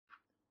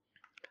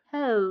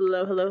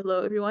Hello, hello,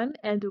 hello, everyone,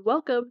 and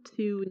welcome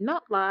to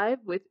Not Live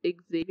with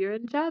Xavier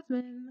and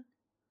Jasmine.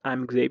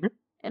 I'm Xavier.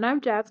 And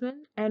I'm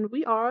Jasmine, and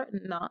we are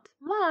Not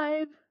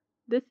Live.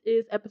 This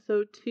is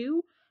episode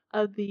 2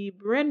 of the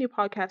brand new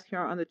podcast here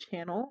on the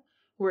channel,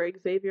 where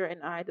Xavier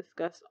and I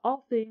discuss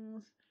all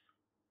things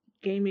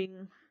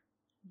gaming,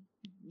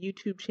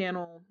 YouTube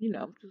channel,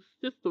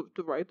 just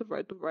the right,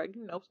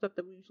 stuff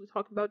that we usually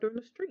talk about during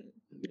the stream.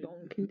 We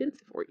don't condense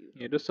it for you.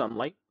 Yeah, just something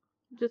light.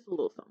 Just a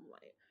little something light.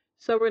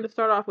 So we're going to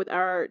start off with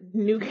our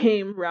new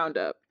game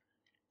roundup.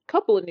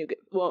 A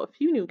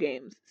few new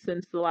games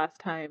since the last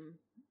time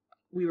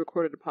we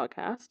recorded a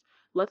podcast.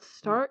 Let's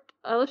start,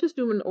 let's just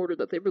do them in order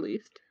that they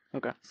released.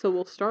 Okay. So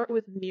we'll start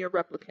with NieR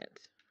Replicant.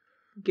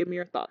 Give me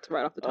your thoughts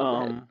right off the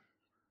top of the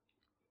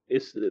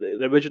head.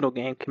 The original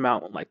game came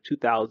out in like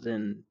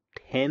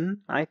 2010,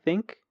 I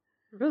think.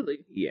 Really?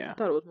 Yeah. I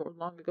thought it was more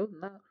long ago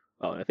than that.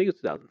 Oh, I think it's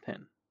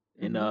 2010.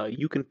 And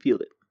you can feel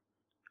it.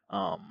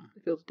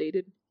 It feels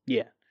dated.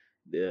 Yeah.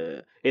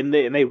 And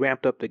they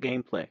ramped up the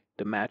gameplay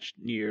to match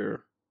NieR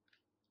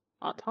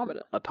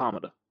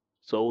Automata.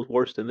 So it was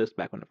worse than this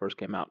back when it first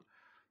came out.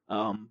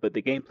 But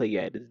the gameplay,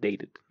 it is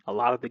dated. A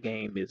lot of the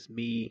game is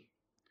me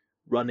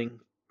running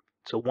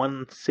to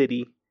one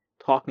city,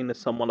 talking to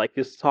someone, like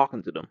just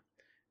talking to them.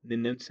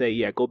 And then say,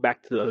 yeah, go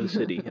back to the other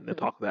city, and then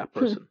talk to that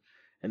person.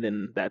 And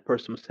then that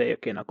person will say,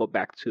 okay, now go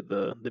back to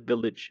the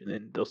village, and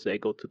then they'll say,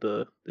 go to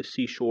the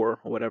seashore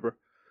or whatever.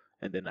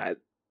 And then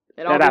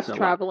and all this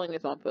traveling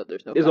is on foot.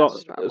 There's no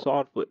fast travel. It's all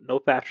on foot. No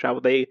fast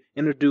travel. They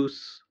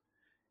introduce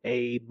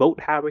a boat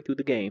halfway through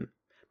the game,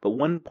 but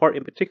one part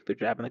in particular,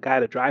 the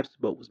guy that drives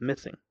the boat was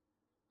missing.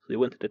 So they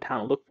went to the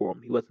town to look for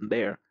him. He wasn't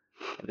there.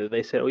 And then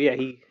they said, oh yeah,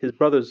 he has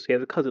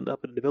a cousin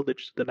up in the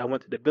village. So then I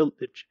went to the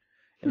village,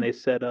 and they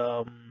said,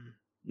 no,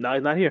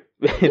 he's not here.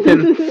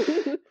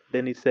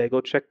 then he said, go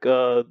check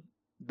the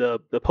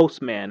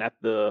postman at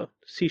the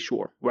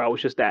seashore where I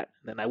was just at.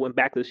 And then I went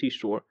back to the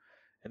seashore,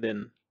 and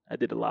then I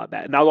did a lot of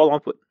that. And I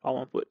was all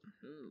on foot.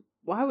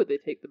 Why would they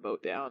take the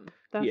boat down?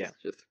 That's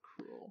just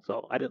cruel.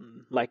 So I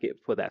didn't like it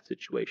for that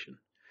situation.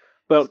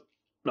 But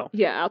no.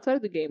 Yeah, outside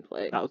of the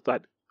gameplay.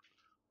 Outside.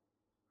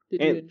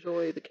 Did you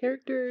enjoy the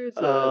characters,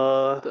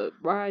 the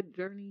ride,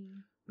 journey?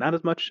 Not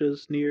as much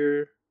as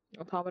NieR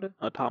Automata.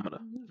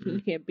 Mm-hmm.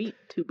 You can't beat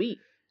 2B.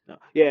 No.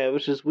 Yeah, it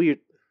was just weird.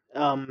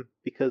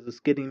 Because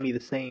it's getting me the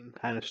same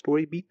kind of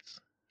story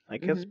beats. I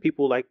guess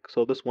people like,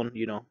 so this one,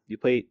 you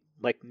play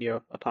like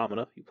NieR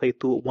Automata, you play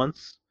through it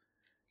once,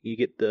 you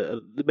get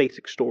the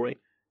basic story,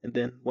 and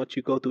then once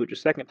you go through it your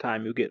second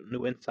time, you get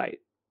new insight.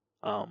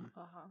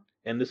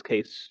 In this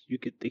case, you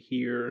get to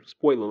hear,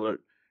 spoiler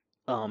alert,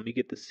 you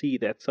get to see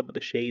that some of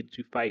the shades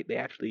you fight,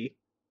 they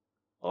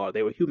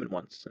were human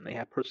once, and they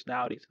have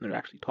personalities, and they're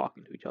actually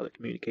talking to each other,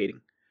 communicating.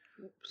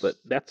 Oops. But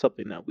that's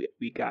something that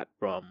we got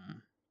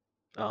from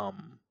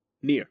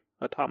NieR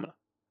Automata.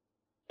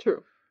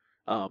 True.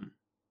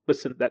 But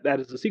since that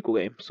is a sequel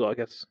game, so I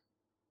guess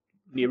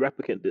NieR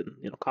Replicant didn't,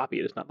 copy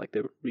it. It's not like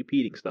they're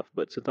repeating stuff.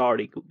 But since I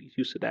already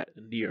used to that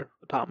in NieR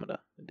Automata,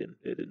 it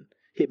didn't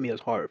hit me as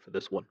hard for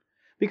this one.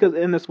 Because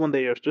in this one,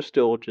 they are just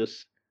still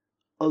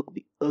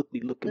ugly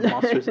looking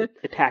monsters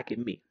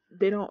attacking me.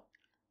 They don't.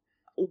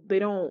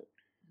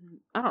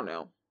 I don't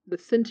know, the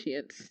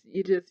sentience.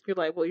 You're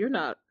like, well, you're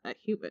not a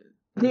human.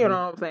 You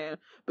know what I'm saying?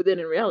 But then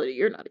in reality,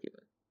 you're not a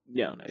human.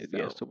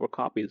 Yeah, so we're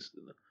copies.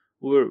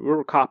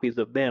 We're copies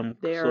of them,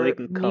 so they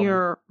can come.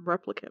 NieR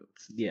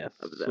replicants. Yes,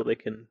 so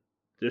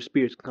their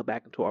spirits can come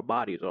back into our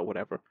bodies or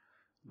whatever.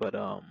 But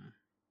I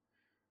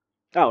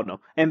don't know.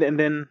 And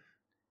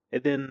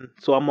then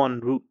so I'm on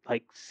route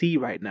like C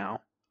right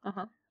now.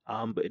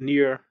 But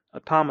NieR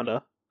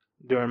Automata,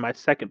 during my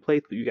second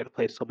playthrough, you got to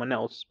play someone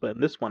else. But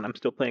in this one, I'm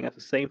still playing as the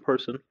same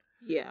person.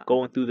 Yeah.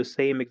 Going through the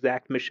same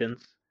exact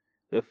missions.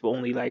 With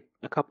only like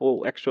a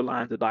couple extra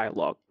lines of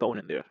dialogue thrown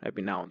in there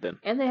every now and then.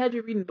 And they had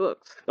you reading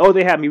books. Oh,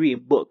 they had me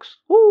reading books.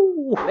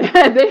 Woo!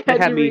 They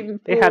had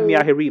me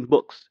out here reading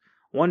books.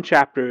 One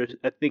chapter,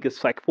 I think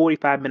it's like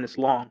 45 minutes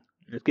long.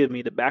 And it's giving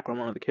me the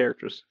background on the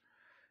characters.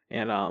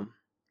 And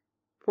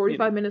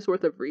 45 minutes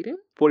worth of reading?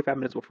 45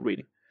 minutes worth of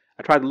reading.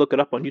 I tried to look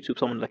it up on YouTube.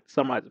 Someone like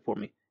summarized it for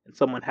me, and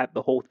someone had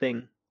the whole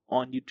thing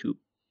on YouTube.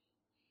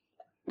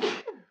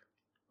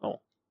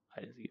 Oh, I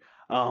didn't see it.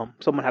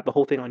 Someone had the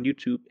whole thing on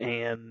YouTube,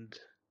 and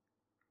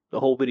the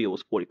whole video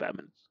was 45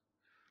 minutes.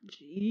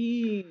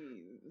 Jeez.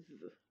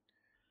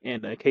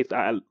 And in case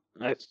I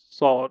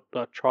saw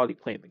Charlie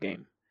playing the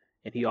game,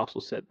 and he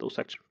also said those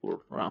sections were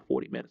around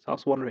 40 minutes. I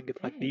was wondering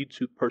if like the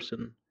YouTube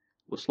person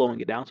was slowing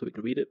it down so we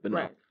could read it, but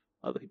no.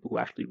 Other people who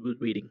actually was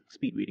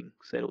speed reading,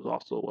 said it was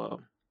also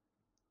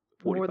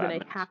 45 more than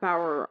minutes. A half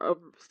hour of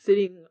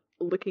sitting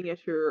looking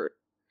at your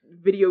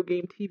video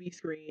game TV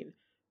screen.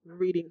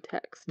 Reading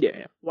text.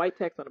 Yeah. White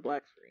text on a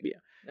black screen.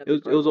 Yeah.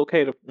 It was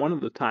okay. One of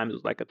the times it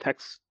was like a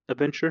text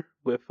adventure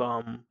with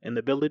in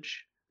the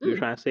village. We were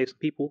trying to save some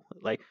people.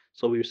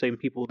 So we were saving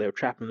people that were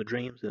trapped in the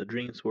dreams, and the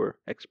dreams were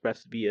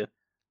expressed via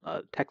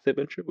text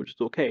adventure, which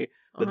is okay.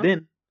 But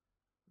then,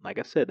 like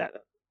I said, that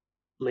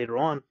later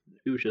on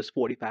it was just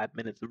 45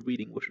 minutes of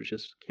reading, which was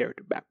just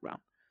character background.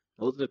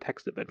 It was a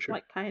text adventure.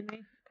 Like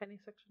𝙍𝙀𝙾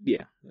section?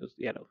 Yeah. It was,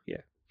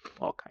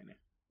 all 𝙍𝙀.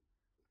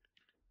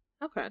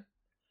 Okay.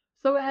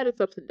 So it had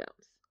its ups and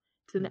downs.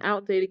 It's an Mhm.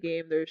 outdated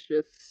game. It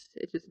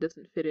just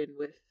doesn't fit in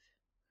with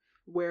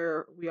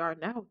where we are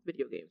now with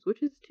video games,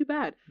 which is too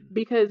bad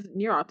because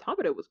NieR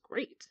Automata was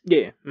great.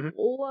 Yeah.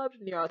 Loved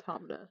NieR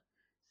Automata.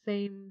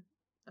 Same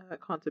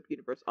concept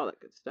universe, all that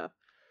good stuff.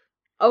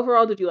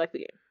 Overall, did you like the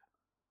game?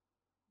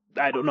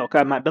 I don't know,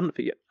 'cause I'm not done with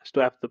it yet.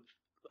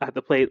 I have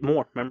to play it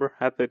more, remember?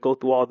 I have to go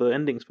through all the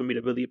endings for me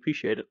to really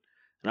appreciate it.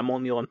 And I'm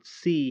only on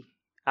C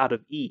out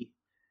of E.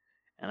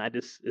 And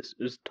it's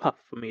tough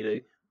for me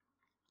to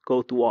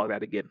go through all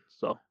that again.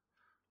 So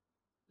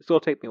it's gonna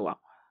take me a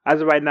while.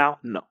 As of right now,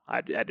 no,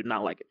 I did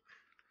not like it.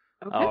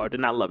 Okay. Or did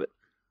not love it.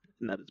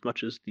 Not as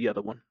much as the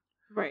other one.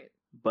 Right.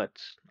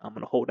 But I'm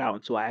gonna hold out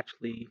until I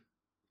actually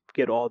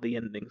get all the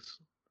endings,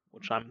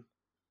 which I'm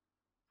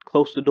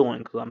close to doing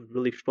because I'm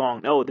really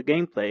strong. Oh, the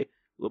gameplay,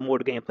 more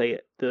the gameplay,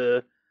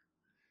 the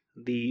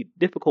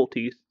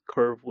difficulty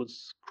curve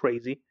was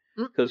crazy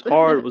because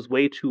hard was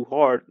way too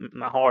hard.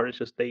 Not hard, it's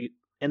just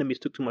enemies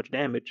took too much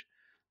damage,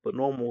 but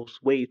normal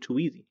was way too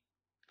easy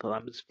because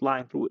I'm just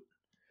flying through it.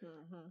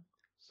 Mm-hmm.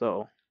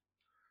 So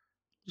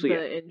the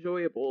yeah,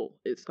 enjoyable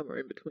is somewhere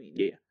in between.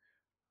 yeah.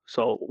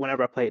 So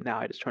whenever I play it now,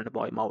 I just turn the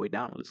volume all the way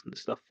down and listen to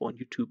stuff on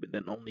YouTube, and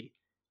then only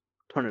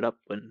turn it up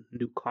when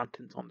new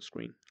content's on the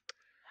screen.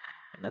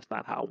 And that's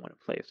not how I want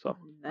to play. So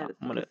I'm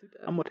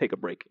gonna take a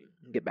break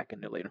and get back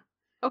in there later.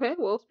 Okay,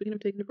 well, speaking of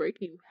taking a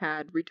break, you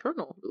had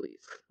Returnal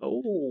release.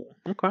 Oh,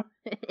 okay.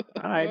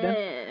 All right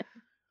then.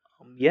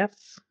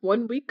 Yes.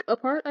 1 week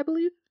apart, I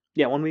believe.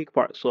 Yeah, 1 week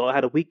apart. So I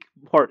had a week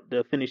apart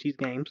to finish these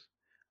games.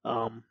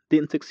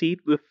 Didn't succeed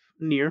with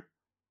NieR,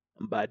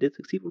 but I did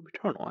succeed with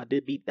Returnal. I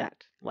did beat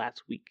that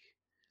last week.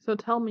 So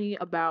tell me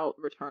about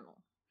Returnal.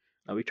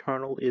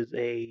 Returnal is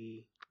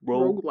a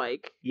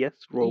roguelike. Yes,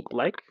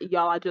 roguelike.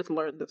 Y'all, I just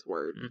learned this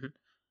word. Mm-hmm.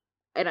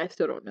 And I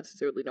still don't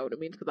necessarily know what it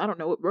means because I don't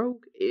know what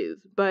rogue is,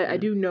 but I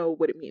do know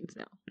what it means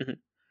now.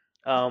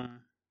 Mm-hmm.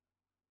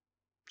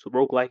 So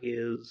roguelike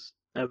is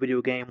a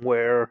video game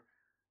where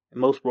in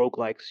most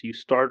roguelikes you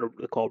start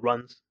they're called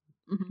runs.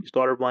 Mm-hmm. You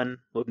start a run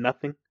with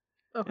nothing,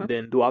 and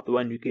then throughout the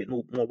run you get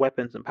more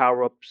weapons and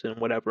power ups and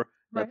whatever.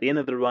 Right. At the end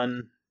of the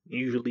run, you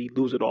usually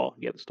lose it all.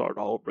 You have to start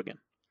all over again.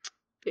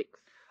 Thanks.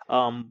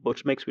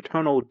 Which makes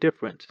Returnal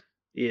different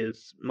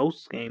is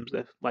most games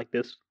that like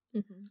this.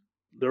 Mm-hmm.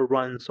 Their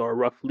runs are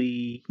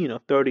roughly,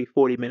 30,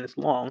 40 minutes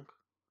long.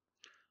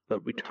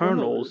 But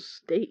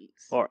Returnals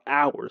are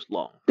hours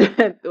long.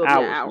 Hours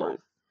long.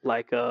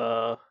 Like,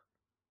 I'm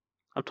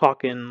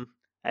talking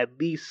at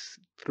least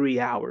 3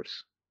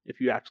 hours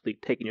if you're actually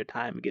taking your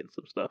time and getting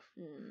some stuff.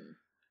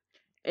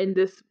 And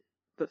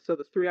so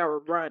the 3-hour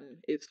run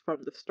is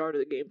from the start of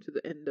the game to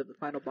the end of the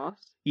final boss?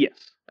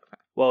 Yes.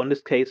 Okay. Well, in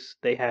this case,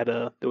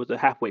 there was a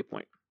halfway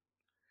point.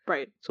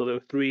 Right. So there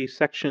were 3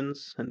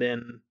 sections, and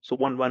then so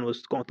one run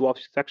was going through all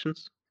 3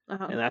 sections,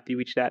 and after you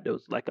reach that, there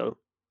was like a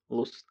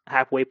little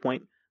halfway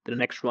point. The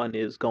next run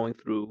is going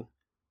through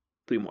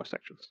 3 more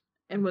sections.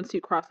 And once you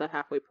cross that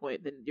halfway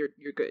point, then you're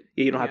good.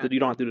 Yeah, you don't have to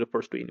do the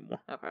first 3 anymore,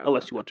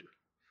 unless you want to.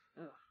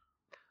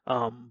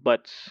 Oh.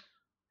 But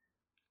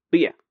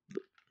yeah,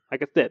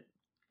 like I said,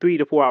 3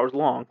 to 4 hours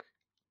long,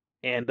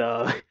 and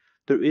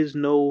there is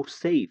no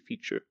save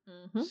feature.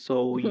 Mm-hmm.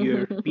 So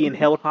you're being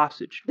held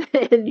hostage.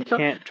 You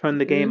can't turn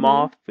the game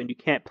off, and you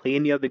can't play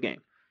any other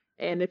game.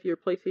 And if your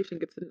PlayStation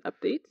gets an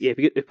update? Yeah,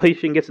 if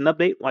PlayStation gets an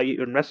update while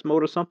you're in rest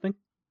mode or something,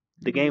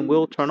 the game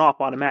will turn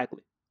off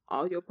automatically.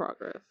 All your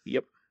progress.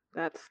 Yep.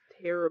 That's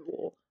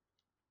terrible.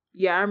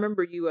 Yeah, I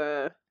remember you,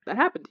 that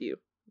happened to you.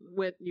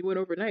 You went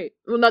overnight.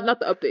 Well, not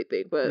the update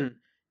thing, but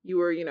you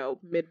were,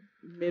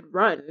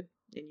 mid-run.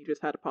 And you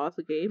just had to pause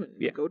the game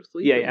and go to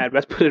sleep. Yeah, I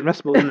put it in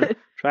rest mode and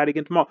try it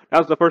again tomorrow. That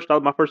was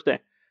my first day.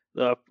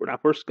 When I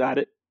first got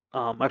it,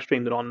 I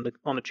streamed it on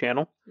the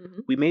channel.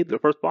 Mm-hmm. We made the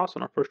first boss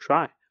on our first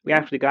try. We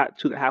actually got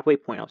to the halfway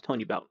point I was telling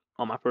you about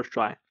on my first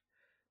try.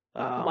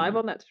 Live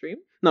on that stream?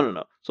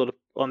 No. So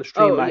on the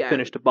stream, I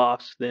finished the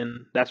boss.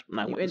 Then that's when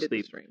I went to sleep.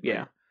 The stream, yeah.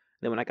 Right.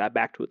 Then when I got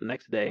back to it the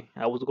next day,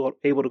 I was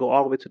able to go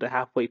all the way to the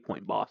halfway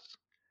point boss.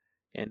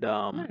 And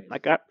nice. I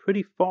got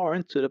pretty far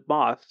into the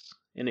boss,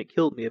 and it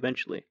killed me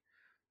eventually.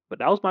 But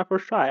that was my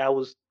first try.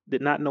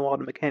 Did not know all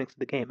the mechanics of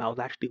the game. I was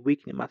actually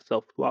weakening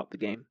myself throughout the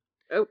game.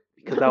 Oh.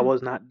 Because I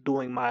was not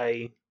doing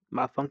my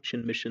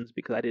function missions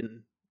because I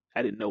didn't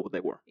know what they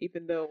were.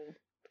 Even though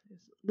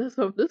this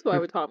is why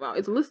we're talking about.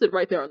 It's listed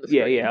right there on the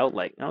screen. Yeah. I was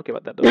like, I don't care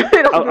about that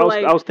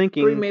though. I was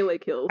thinking 3 melee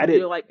kills.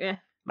 You're like, eh.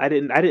 I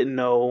didn't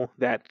know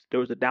that there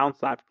was a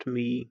downside to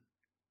me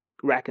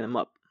racking them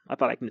up. I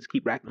thought I can just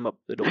keep racking them up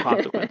with no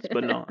consequence.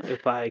 But no,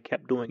 if I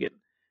kept doing it,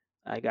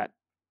 I got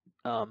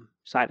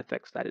side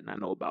effects I did not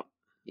know about.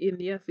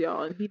 And yes,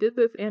 y'all, and he did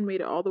this and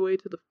made it all the way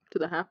to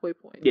the halfway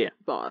point. Yeah,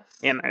 boss.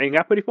 And I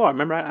got pretty far.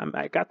 Remember,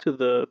 I got to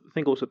I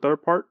think it was the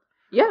 3rd part.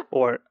 Yeah.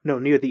 Or no,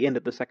 near the end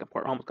of the 2nd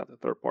part. I almost got the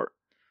 3rd part.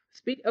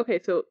 Okay,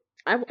 so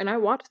I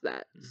watched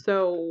that. Mm-hmm.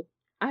 So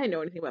I didn't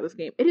know anything about this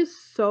game. It is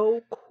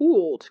so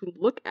cool to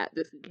look at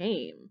this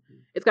game.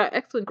 It's got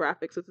excellent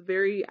graphics. It's a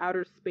very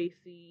outer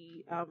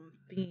spacey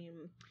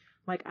theme.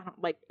 Like, I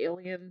don't like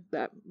Alien,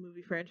 that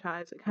movie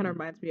franchise. It kind of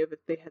reminds me of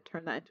if they had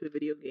turned that into a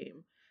video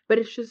game. But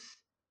it's just,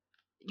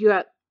 you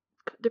got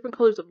different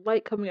colors of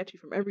light coming at you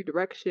from every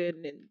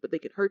direction, but they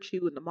can hurt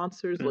you, and the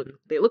monsters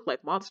look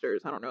like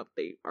monsters. I don't know if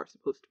they are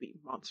supposed to be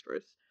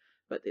monstrous,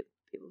 but they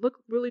look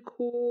really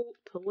cool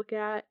to look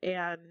at.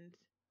 And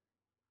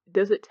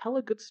does it tell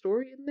a good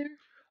story in there?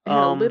 It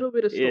had a little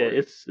bit of story.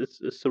 Yeah, it's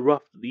so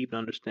rough to even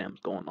understand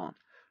what's going on.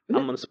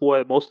 I'm gonna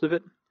spoil most of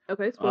it.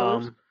 Okay,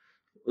 spoilers.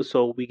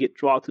 So we get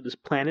drawn to this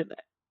planet.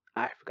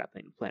 I forgot the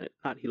name of the planet.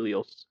 Not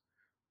Helios.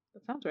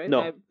 That sounds right.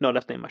 No,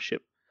 that's the name of my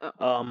ship.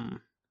 Oh.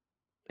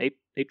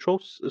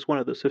 𝙍𝙀𝙀𝙀 is one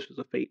of the sisters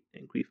of fate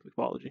in Greek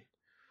mythology.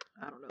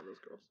 I don't know those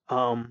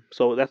girls.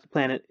 So that's the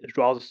planet. It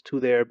draws us to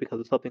there because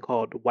of something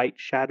called the white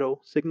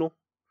shadow signal.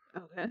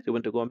 Okay. So we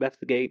went to go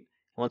investigate.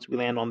 Once we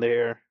land on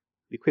there,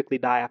 we quickly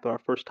die after our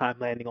first time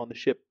landing on the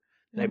ship.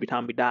 And every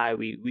time we die,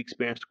 we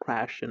experience a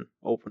crash and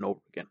over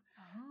again.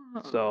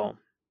 Oh. So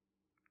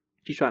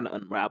she's trying to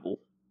unravel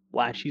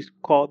why she's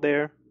called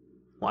there.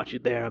 While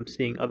she's there, I'm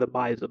seeing other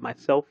bodies of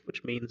myself,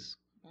 which means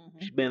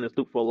she's been in this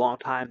loop for a long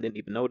time, didn't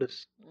even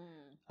notice.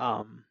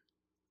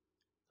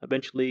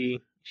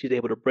 Eventually, she's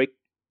able to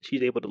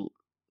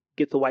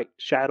get the white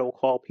shadow,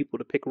 call people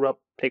to pick her up,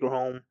 take her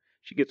home.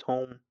 She gets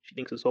home, she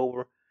thinks it's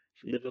over.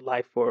 She lives her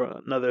life for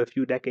another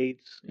few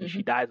decades, and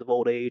she dies of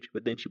old age,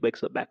 but then she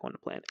wakes up back on the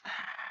planet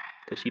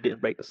because she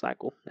didn't break the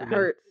cycle. That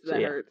hurts.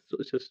 So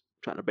it's just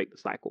trying to break the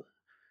cycle.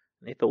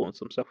 And they throw in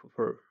some stuff of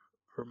her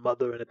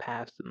mother in the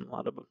past and a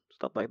lot of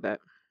stuff like that.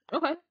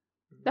 Okay.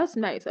 That's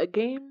nice. A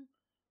game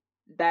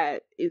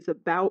that is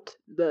about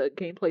the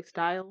gameplay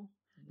style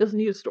doesn't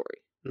need a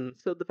story.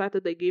 So the fact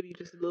that they gave you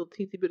just a little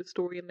teensy bit of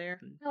story in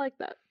there, I like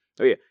that.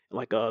 Oh yeah,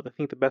 like I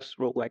think the best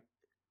roguelike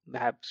to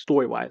have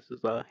story wise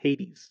is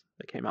Hades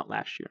that came out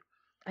last year.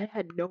 I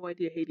had no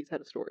idea Hades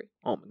had a story.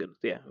 Oh my goodness,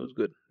 yeah, it was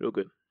good, real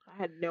good. I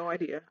had no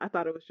idea. I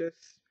thought it was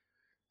just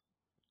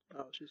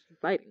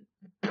fighting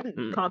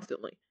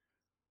constantly.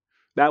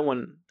 That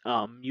one,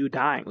 you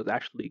dying was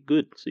actually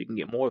good, so you can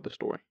get more of the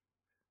story.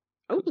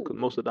 Oh,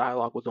 most of the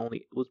dialogue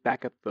was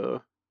back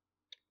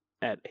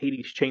at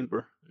Hades'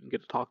 chamber. You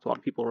get to talk to a lot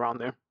of people around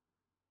there.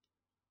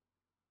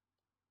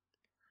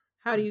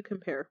 How do you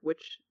compare?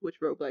 Which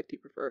roguelike do you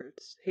prefer?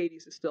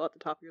 Hades is still at the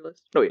top of your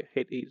list? Oh yeah,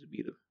 Hades would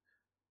be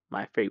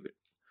my favorite.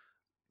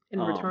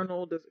 And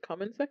Returnal, does it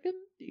come in second?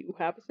 Do you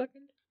have a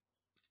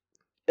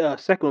second?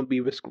 Second would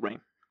be Risk of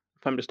Rain.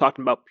 If I'm just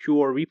talking about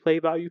pure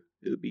replay value,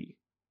 it would be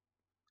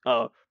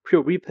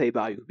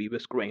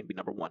Risk of Rain would be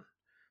number one.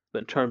 But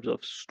in terms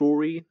of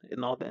story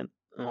and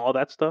all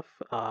that stuff,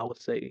 I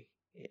would say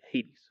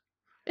Hades.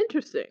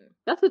 Interesting.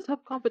 That's a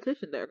tough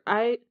competition there.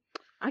 I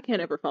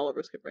can't ever follow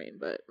Risk of Rain,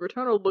 but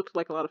Returnal looked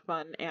like a lot of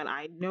fun, and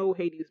I know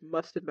Hades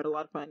must have been a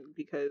lot of fun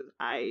because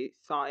I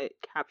saw it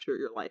capture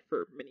your life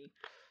for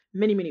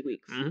many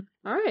weeks.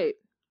 All right.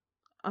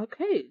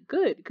 Okay,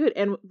 good.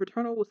 And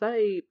Returnal, was that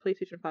a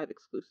PlayStation 5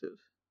 exclusive?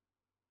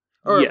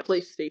 Or yes. A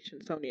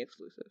PlayStation Sony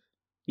exclusive?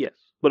 Yes,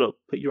 but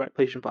you're right,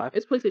 PlayStation 5.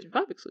 It's PlayStation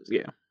 5 exclusive.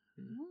 Yeah.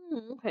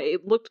 Okay,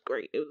 it looked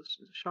great. It was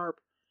sharp.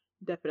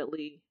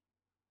 Definitely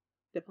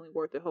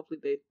worth it. Hopefully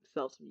they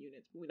sell some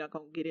units. We're not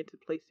going to get into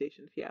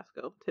PlayStation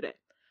fiasco today.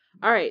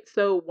 All right,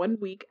 so 1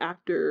 week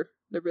after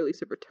the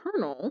release of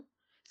Returnal,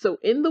 so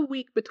in the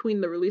week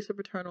between the release of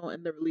Returnal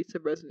and the release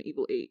of Resident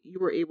Evil 8, you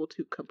were able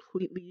to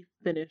completely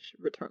finish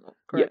Returnal,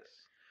 correct?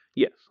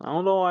 Yes. I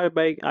don't know why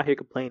I hear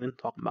complaining,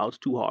 talking about it's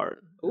too hard.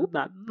 Ooh.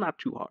 Not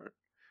too hard.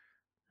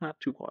 Not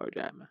too hard,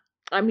 Jasmine.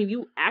 I mean,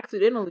 you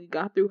accidentally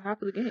got through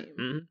half of the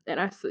game, and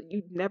I said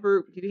you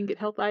didn't get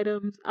health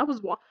items. I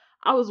was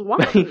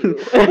watching you.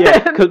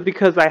 Yeah,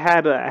 because I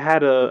had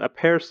a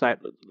parasite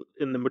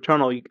in the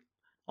Returnal.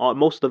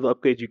 Most of the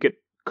upgrades you get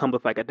come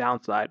with like a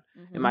downside,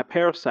 and my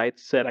parasite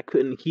said I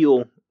couldn't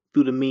heal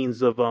through the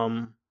means of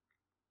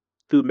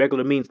through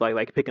regular means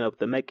like picking up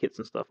the med kits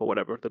and stuff or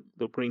whatever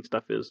the green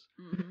stuff is.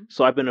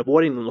 So I've been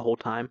avoiding them the whole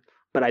time,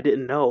 but I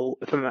didn't know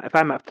if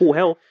I'm at full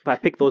health, if I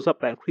pick those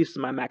up, that increases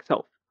my max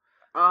health.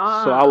 So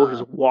I was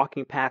just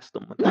walking past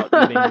them without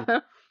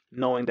even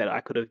knowing that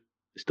I could have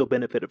still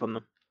benefited from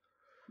them.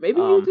 Maybe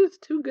you're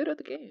just too good at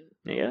the game.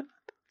 Yeah.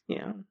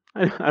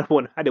 I didn't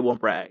want to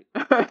brag.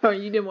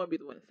 You didn't want to be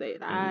the one to say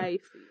it. I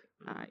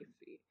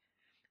see.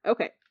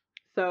 Okay,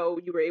 so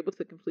you were able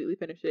to completely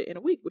finish it in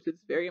a week, which is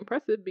very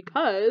impressive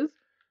because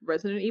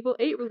Resident Evil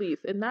 8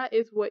 released, and that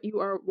is what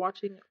you are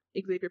watching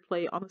Xavier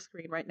play on the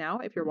screen right now.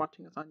 If you're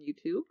watching us on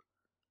YouTube,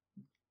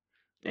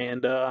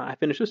 and I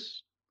finished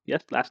this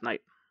last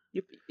night.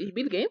 You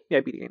beat the game? Yeah,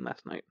 I beat the game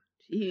last night.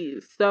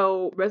 Jeez.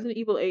 So Resident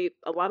Evil 8,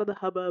 a lot of the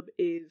hubbub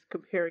is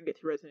comparing it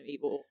to Resident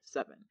Evil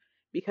 7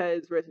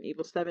 because Resident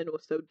Evil 7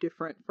 was so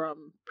different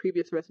from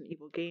previous Resident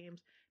Evil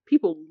games.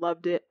 People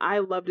loved it. I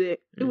loved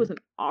it. It was an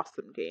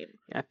awesome game.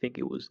 Yeah, I think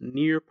it was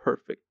near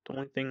perfect. The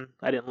only thing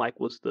I didn't like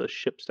was the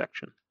ship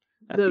section.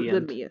 at the The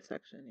end. Mia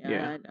section. Yeah,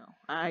 Yeah.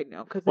 I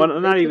know. Because Well, they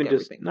not took even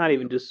just everything. not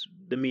even just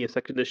the Mia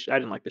section. I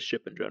didn't like the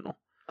ship in general.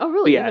 Oh,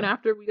 really? But yeah, Even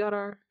after we got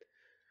our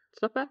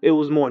stuff back? it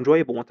was more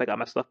enjoyable once I got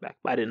my stuff back.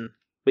 But I didn't.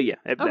 But yeah,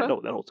 that Okay.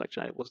 that whole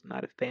section I was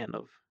not a fan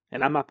of,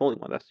 and I'm not the only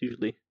one. That's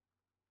usually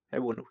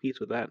everyone agrees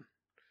with that.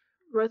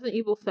 Resident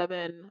Evil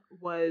 7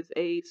 was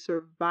a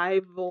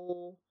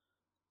survivor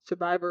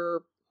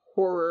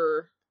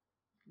horror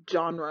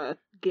genre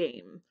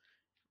game.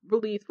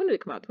 Released, when did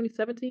it come out?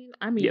 2017?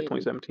 I mean, Yeah,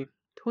 2017.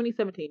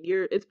 2017.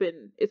 It's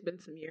been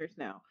some years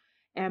now.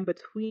 And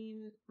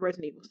between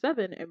Resident Evil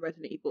 7 and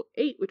Resident Evil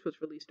 8, which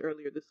was released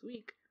earlier this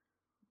week,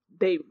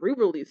 they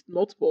re-released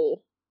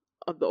multiple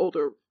of the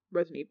older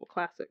Resident Evil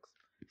classics.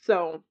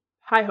 So,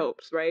 high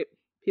hopes, right?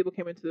 People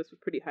came into this with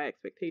pretty high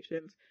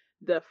expectations.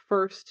 The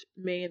first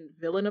main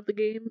villain of the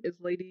game is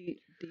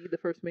Lady D, the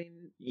first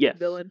main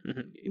villain.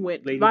 Mm-hmm.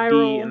 Went Lady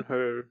viral. D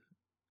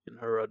and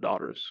her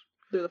daughters.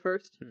 They're the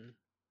first. Mm-hmm.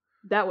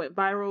 That went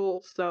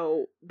viral,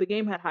 so the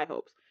game had high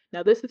hopes.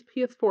 Now this is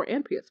PS4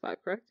 and PS5,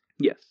 correct?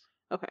 Yes.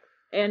 Okay.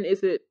 And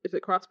is it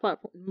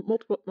cross-platform,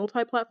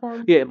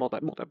 multi-platform? Yeah,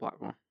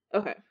 multi-platform.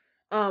 Okay.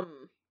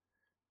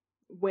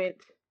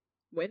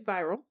 Went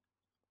viral.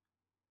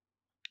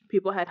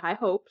 People had high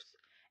hopes,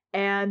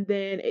 and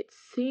then it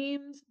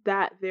seems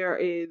that there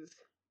is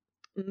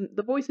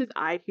the voices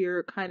I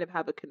hear kind of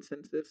have a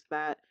consensus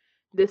that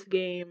this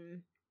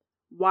game,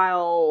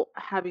 while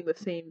having the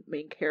same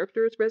main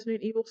character as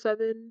Resident Evil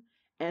 7,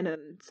 and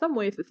in some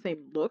ways the same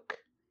look,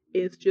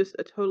 is just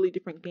a totally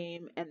different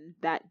game, and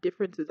that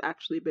difference is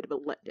actually a bit of a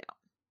letdown.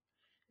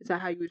 Is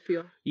that how you would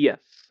feel? Yes.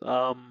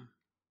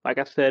 Like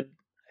I said,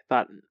 I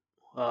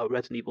thought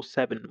Resident Evil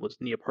 7 was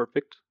near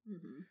perfect.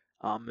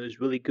 Mm-hmm. It was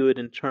really good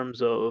in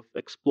terms of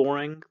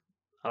exploring.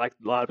 I liked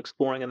a lot of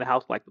exploring in the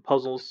house, like the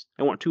puzzles.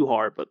 They weren't too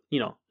hard, but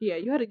you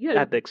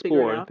had to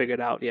explore and figure it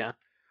out. Yeah.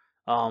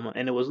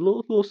 And it was a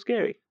little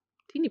scary.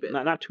 Teeny bit.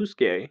 Not too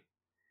scary,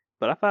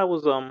 but I thought it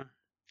was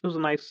a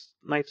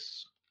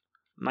nice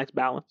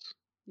balance.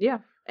 Yeah,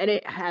 and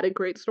it had a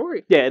great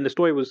story. Yeah, and the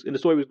story was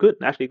good.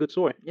 Actually, a good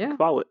story. Yeah.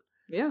 Follow it.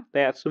 Yeah.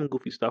 They had some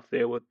goofy stuff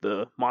there with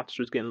the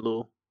monsters getting a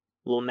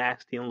little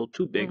nasty and a little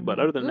too big, Mm-hmm. but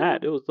other than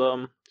that, it was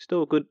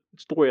still a good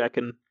story I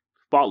can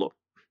follow.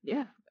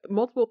 Yeah,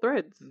 multiple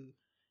threads.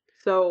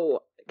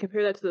 So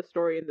compare that to the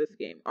story in this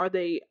game. Are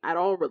they at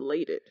all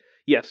related?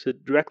 Yes,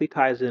 it directly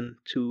ties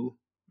into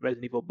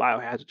Resident Evil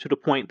Biohazard to the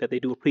point that they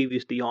do a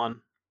previously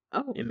on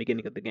in the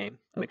beginning of the game.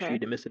 Make sure you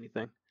didn't miss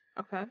anything.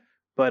 Okay.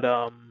 But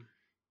am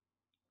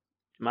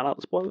I allowed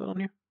to spoil it on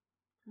here?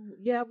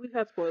 Yeah, we've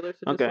had spoilers.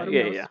 So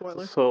okay, yeah.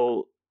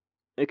 So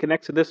it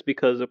connects to this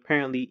because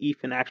apparently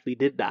Ethan actually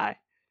did die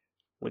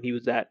when he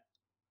was at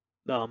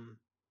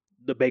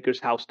the baker's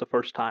house the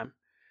first time,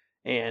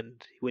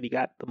 and when he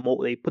got the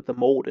mold, they put the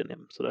mold in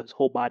him, so that his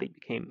whole body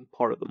became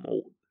part of the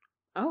mold.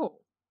 Oh.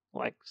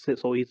 Like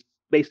so he's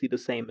basically the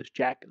same as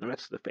Jack and the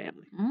rest of the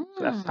family.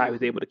 So that's how he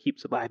was able to keep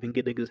surviving,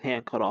 getting his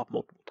hand cut off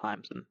multiple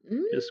times and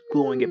just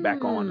gluing it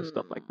back on and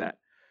stuff like that.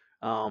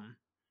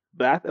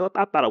 But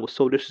I thought it was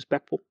so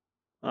disrespectful.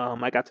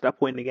 I got to that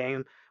point in the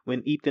game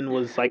when Ethan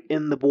was like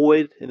in the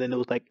void, and then it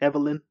was like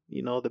Evelyn,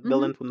 the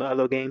villain from the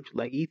other game, she's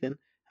like Ethan.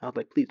 I was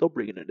like, please don't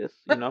bring into this,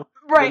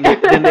 Right.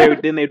 then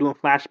they're doing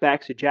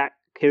flashbacks to Jack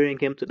carrying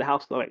him to the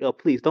house. They're like, oh,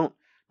 please don't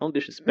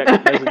disrespect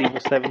Resident Evil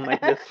 7 like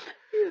this.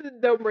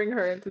 Don't bring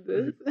her into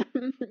this.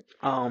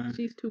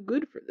 She's too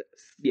good for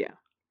this. Yeah,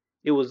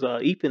 it was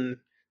Ethan.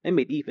 They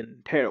made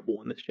Ethan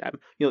terrible in this job.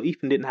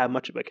 Ethan didn't have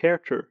much of a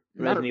character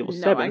in Resident Evil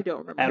 7 I don't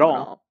remember at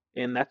all,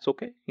 and that's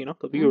okay,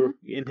 because we were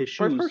in his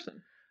shoes. First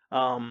person.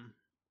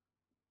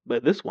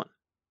 But this one,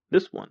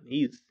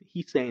 he's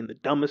saying the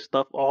dumbest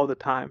stuff all the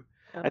time.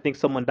 I think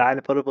someone died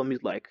in front of him.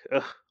 He's like,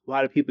 ugh,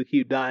 why do people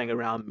keep dying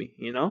around me?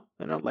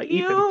 And I'm like,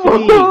 Ethan,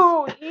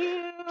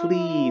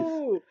 please.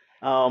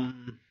 That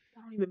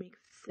don't even make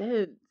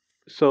sense.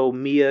 So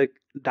Mia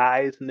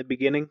dies in the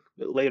beginning,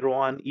 but later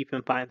on,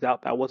 Ethan finds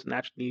out that wasn't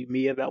actually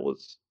Mia. That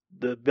was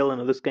the villain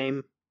of this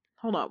game.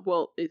 Hold on.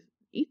 Well,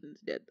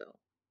 Ethan's dead though.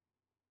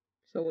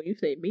 So when you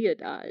say Mia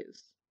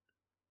dies,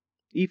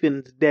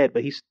 Ethan's dead,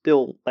 but he's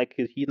still like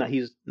he's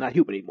not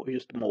human anymore. He's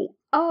just a mold.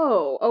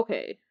 Oh,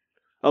 okay.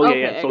 Oh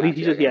yeah. So he's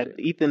just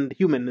Ethan the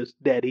human is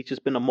dead. He's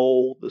just been a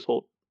mold this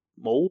whole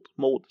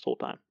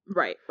time.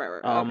 Right.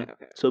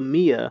 Okay. So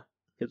Mia,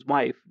 his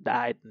wife,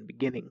 died in the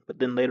beginning, but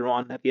then later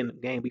on at the end of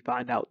the game, we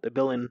find out the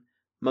villain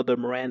Mother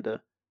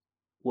Miranda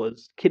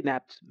was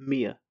kidnapped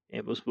Mia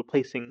and was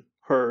replacing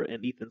her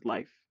in Ethan's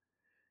life.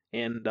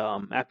 And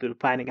after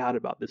finding out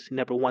about this, he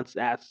never once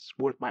asked,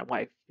 "Where's my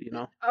wife?"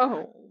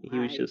 Oh, he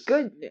was just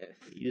goodness.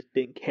 He just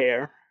didn't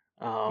care.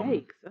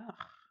 Yikes!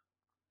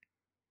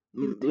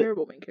 He's a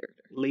terrible main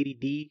character. Lady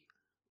D,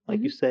 like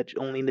you said,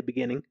 only in the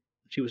beginning.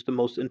 She was the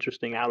most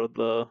interesting out of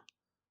the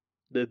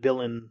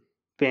villain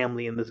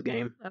family in this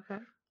game. Okay.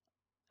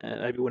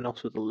 Everyone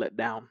else was a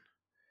letdown.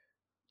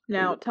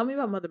 Now, tell me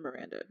about Mother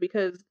Miranda,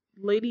 because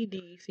Lady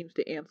D seems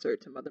to answer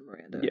to Mother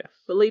Miranda. Yes.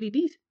 But Lady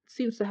D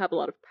seems to have a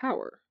lot of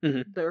power.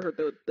 Mm-hmm.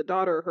 The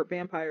daughter, her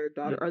vampire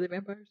daughter, are they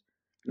vampires?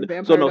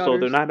 Vampire So they're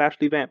daughters. not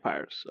actually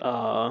vampires.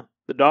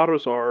 The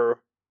daughters are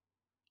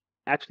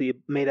actually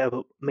made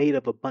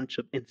of a bunch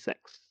of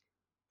insects.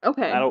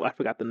 Okay. I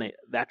forgot the name,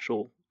 the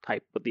actual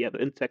type, but the other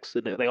insects,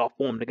 they all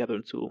form together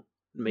to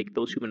make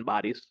those human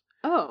bodies.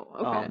 Oh,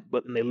 okay.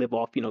 But then they live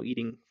off,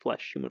 eating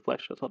flesh, human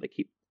flesh. That's how they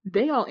keep.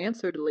 They all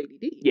answer to Lady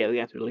D. Yeah, they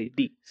answer to Lady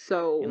D.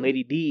 So. And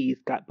Lady D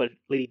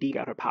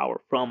got her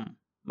power from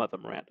Mother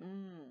Miranda.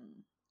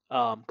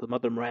 Because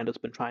Mother Miranda's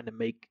been trying to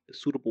make a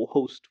suitable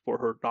host for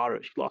her daughter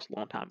she lost a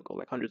long time ago,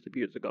 like hundreds of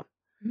years ago.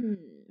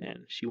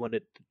 And she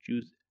wanted to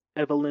choose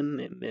Evelyn,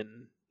 and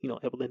then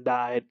Evelyn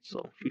died,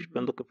 so she's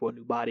been looking for a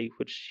new body,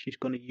 which she's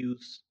going to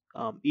use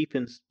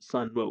Ethan's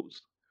son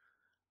Rose.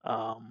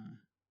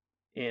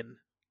 And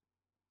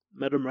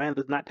Mother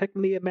Miranda's not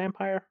technically a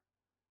vampire.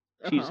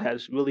 She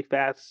has really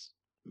fast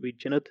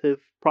regenerative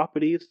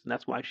properties, and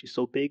that's why she's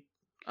so big.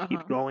 She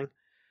keeps growing.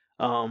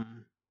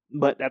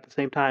 But at the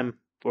same time,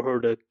 for her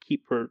to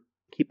keep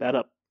that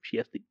up, she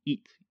has to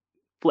eat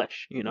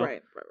flesh,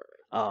 Right.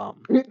 So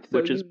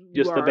which is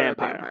you just a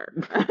vampire.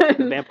 A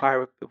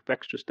vampire with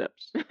extra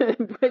steps.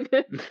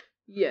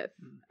 Yes.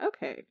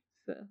 Okay.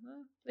 So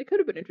they could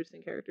have been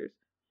interesting characters.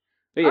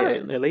 But yeah,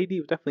 the lady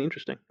was definitely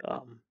interesting.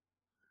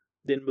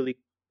 Didn't really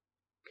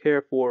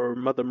care for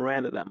Mother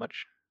Miranda that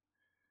much.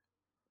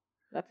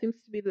 That seems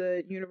to be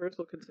the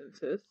universal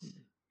consensus.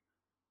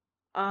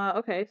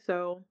 Okay,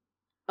 so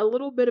a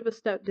little bit of a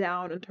step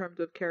down in terms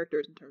of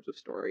characters, in terms of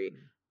story.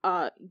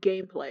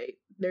 Gameplay,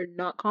 they're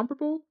not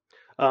comparable.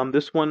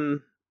 This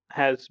one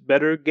has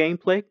better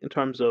gameplay in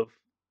terms of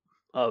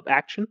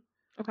action.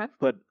 Okay.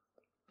 But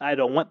I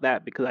don't want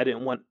that because I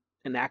didn't want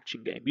an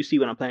action game. You see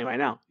what I'm playing right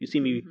now. You see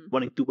me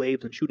running through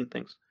waves and shooting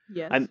things.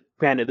 Yes.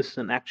 Granted, this is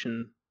an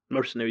action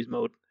mercenaries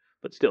mode,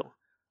 but still,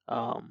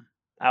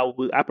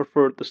 I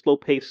prefer the slow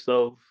pace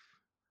of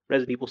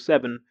Resident Evil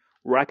 7,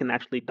 where I can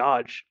actually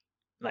dodge.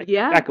 I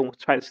can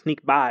try to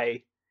sneak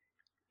by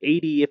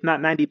 80, if not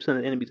 90%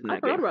 of the enemies in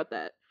that game. I forgot about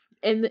that.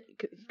 And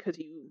because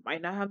you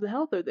might not have the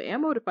health or the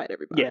ammo to fight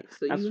everybody. Yeah,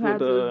 so you have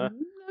to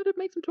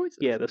make some choices.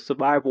 Yeah, the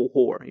survival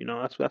horror.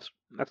 That's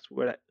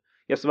where that.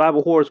 Yeah,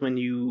 survival horror is when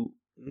you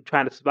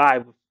trying to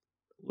survive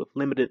with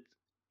limited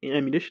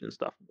ammunition and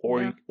stuff,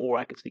 or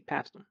I can sneak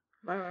past them.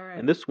 Right.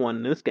 And this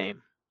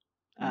game,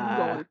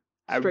 I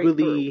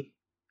really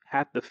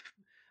have to.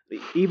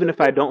 Even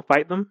if I don't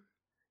fight them,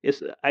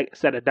 it's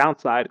at a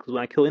downside because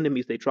when I kill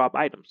enemies, they drop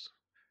items.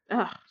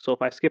 So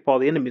if I skip all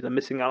the enemies, I'm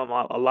missing out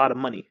on a lot of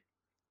money.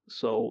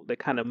 So they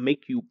kind of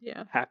make you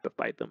have to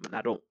fight them, and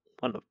I don't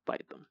want to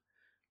fight them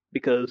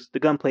because the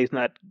gunplay is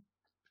not.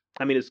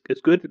 I mean,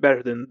 it's good,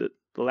 better than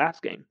the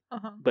last game,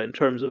 but in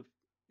terms of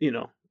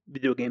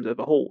video games as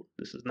a whole,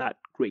 this is not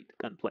great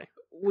gunplay.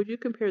 Would you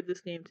compare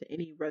this game to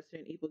any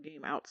Resident Evil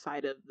game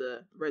outside of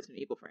the Resident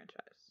Evil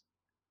franchise?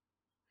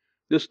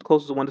 This the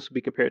closest one this would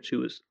be compared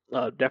to is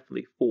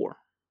definitely 4.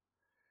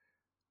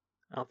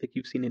 I don't think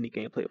you've seen any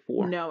gameplay of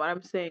 4. No,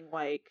 I'm saying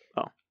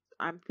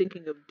I'm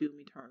thinking of Doom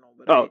Eternal,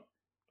 but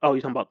you're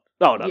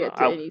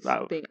talking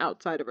about anything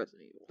outside of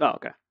Resident Evil. Oh,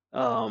 okay.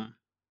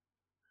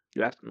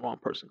 You're asking the wrong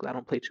person because I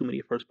don't play too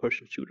many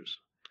first-person shooters.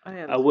 Oh,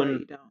 yeah, I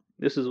wouldn't. Right,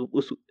 this is.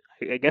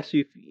 I guess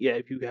if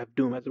you have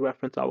Doom as a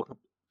reference, I would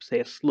say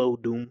a slow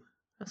Doom.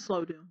 A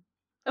slow Doom.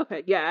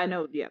 Okay, yeah, I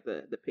know. Yeah,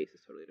 the pace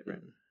is totally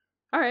different.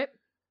 All right,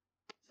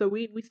 so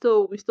we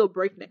still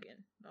breaknecking.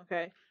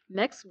 Okay,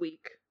 next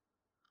week,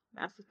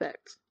 Mass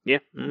Effect. Yeah.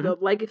 The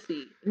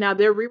Legacy. Now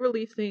they're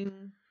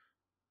re-releasing,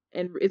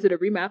 and is it a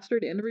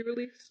remastered and a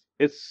re-release?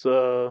 It's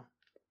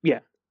yeah.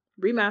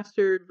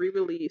 Remastered,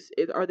 re-release.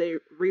 Are they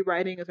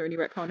rewriting? Is there any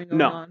retconning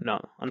going on? No.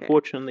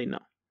 Unfortunately, no.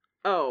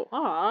 Oh,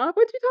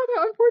 what you talking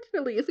about?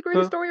 Unfortunately, it's the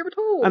greatest story ever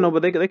told. I know,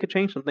 but they could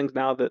change some things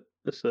now that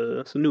it's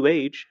a new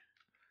age.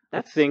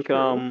 That's I think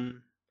true.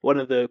 One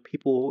of the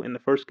people in the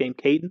first game,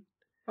 Kaidan,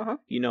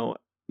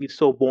 he's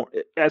so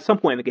boring. At some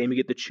point in the game, you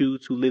get to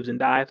choose who lives and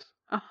dies.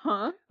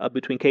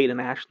 Between Kaidan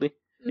and Ashley,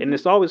 and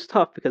it's always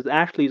tough because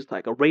Ashley's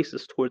like a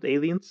racist towards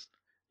aliens.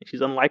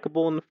 She's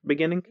unlikable in the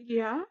beginning.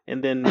 Yeah.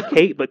 And then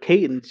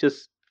Kaidan's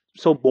just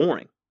so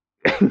boring.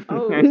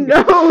 Oh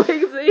no,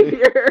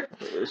 Xavier.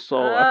 So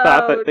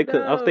I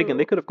was thinking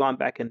they could have gone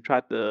back and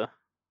tried to,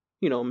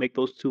 make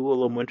those two a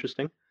little more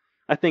interesting.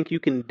 I think you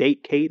can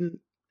date Kaidan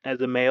as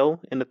a male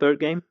in the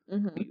third game.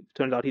 It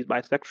turns out he's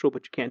bisexual,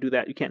 but you can't do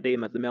that. You can't date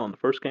him as a male in the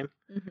first game.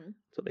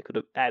 So they could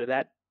have added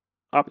that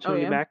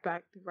opportunity back.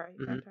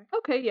 Right.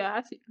 Okay, yeah,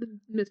 I see the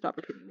missed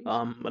opportunities.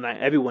 And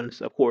everyone,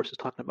 of course, is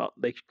talking about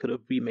they could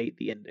have remade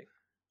the ending,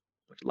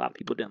 which a lot of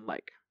people didn't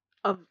like.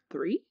 Of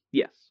 3?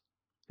 Yes.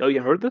 Oh,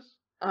 you heard this?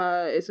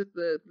 Is it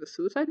the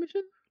suicide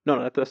mission?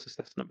 No,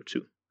 that's number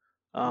 2.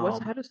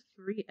 How does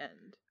 3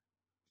 end?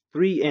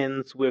 3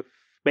 ends with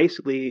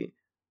basically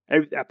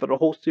after the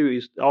whole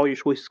series, all your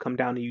choices come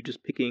down to you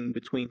just picking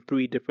between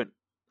 3 different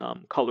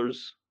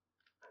colors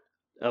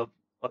of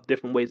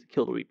different ways to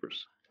kill the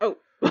Reapers. Oh.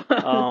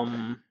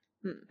 And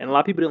a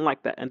lot of people didn't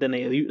like that, and then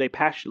they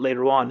patched it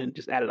later on and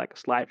just added like a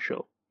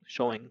slideshow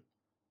showing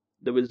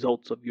the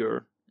results of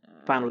your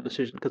final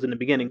decision. Because in the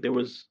beginning there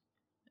was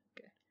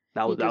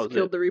That was killed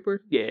it. the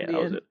Reaper. Yeah,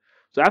 that was it.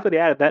 So after they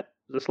added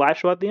the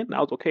slideshow at the end, I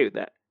was okay with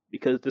that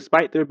because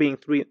despite there being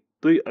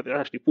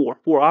actually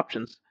four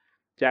options,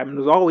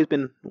 there's always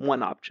been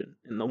one option,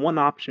 and the one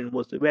option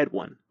was the red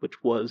one,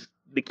 which was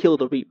to kill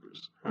the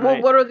Reapers. Well,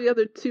 what are the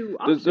other two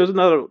options? There's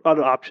another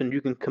option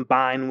you can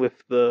combine with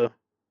the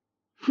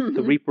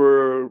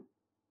Reaper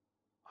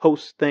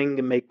host thing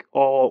and make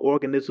all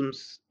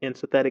organisms and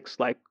synthetics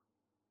like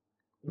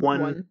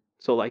one.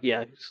 So like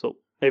so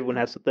everyone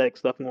has synthetic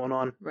stuff going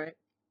on. Right.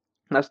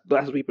 That's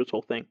Reaper's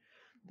whole thing.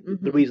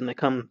 The reason they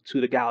come to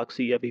the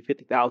galaxy every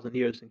 50,000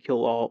 years and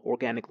kill all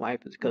organic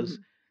life is because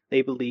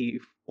they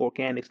believe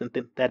organics and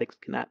synthetics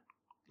cannot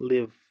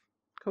live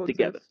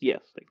together.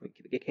 Yes,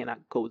 they cannot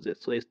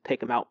coexist. So they just take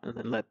them out and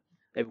then let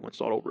everyone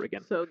start over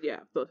again. So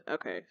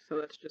okay. So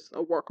that's just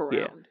a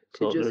workaround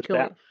to just kill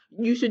them.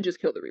 You should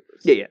just kill the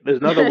Reapers. Yeah. There's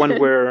another one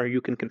where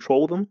you can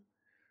control them,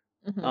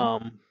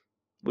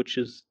 which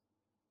is,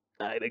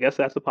 I guess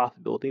that's a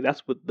possibility.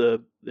 That's what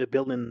the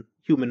villain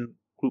human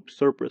group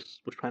Cerberus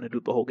was trying to do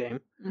the whole game.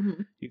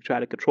 You try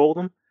to control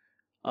them.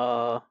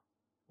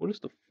 What is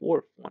the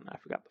fourth one? I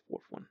forgot the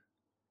fourth one.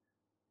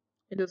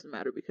 It doesn't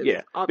matter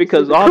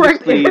because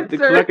obviously the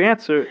correct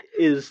answer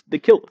is to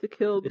kill them. To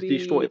kill the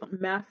destroy them.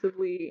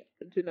 Massively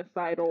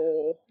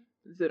genocidal,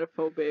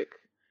 xenophobic,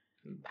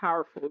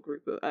 powerful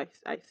group of I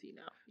see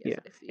now. Yes,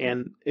 I see.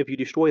 And if you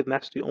destroy them,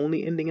 that's the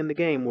only ending in the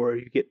game where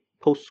you get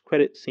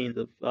post-credit scenes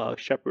of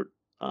Shepard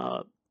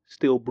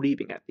still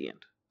breathing at the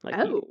end.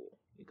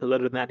 Because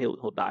other than that,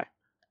 he'll die,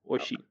 or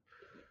she.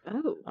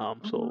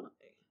 So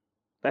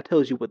that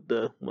tells you what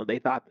they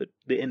thought that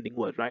the ending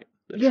was, right?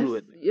 The true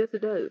ending. Yes,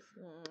 it does.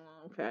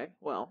 Okay.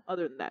 Well,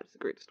 other than that, it's the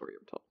greatest story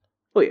ever told.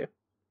 Oh yeah.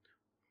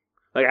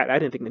 Like I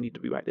didn't think they needed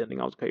to rewrite the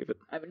ending. I was okay with it.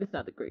 I mean, it's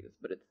not the greatest,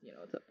 but it's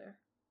it's up there.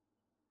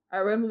 All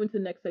right, we're gonna move into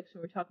the next section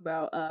where we talk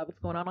about what's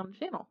going on the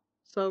channel.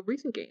 So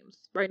recent games.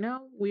 Right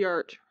now,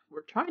 we're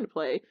trying to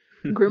play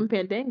Grim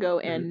Fandago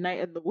and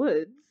Night in the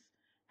Woods.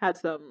 Had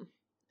some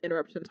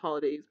interruptions,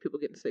 holidays, people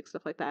getting sick,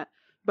 stuff like that.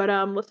 But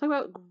let's talk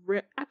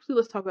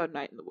about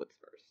Night in the Woods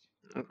first.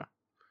 Okay.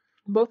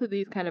 Both of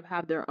these kind of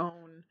have their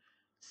own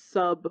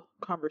sub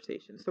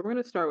conversations. So we're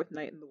going to start with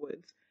Night in the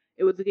Woods.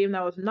 It was a game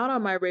that was not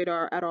on my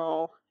radar at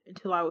all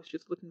until I was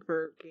just looking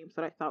for games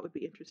that I thought would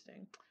be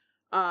interesting.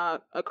 A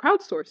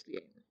crowdsourced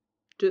game.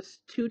 Just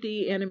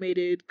 2D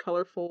animated,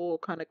 colorful,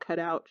 kind of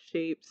cutout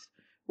shapes.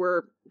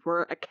 We're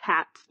a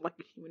cat, like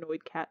a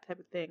humanoid cat type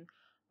of thing.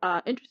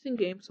 Interesting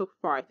game so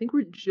far. I think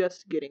we're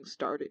just getting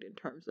started in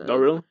terms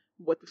of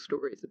what the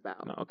story is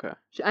about. Oh, okay.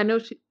 I know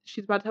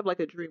she's about to have like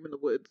a dream in the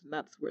woods, and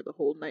that's where the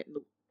whole night in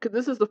the... Because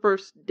this is the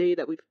first day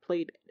that we've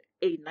played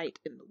a night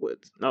in the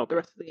woods. Okay. The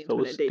rest of the game's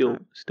been in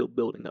daytime. Still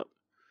building up.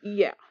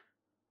 Yeah.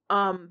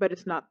 But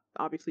it's not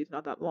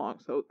that long,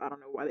 so I don't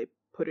know why they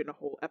put in a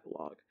whole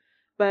epilogue.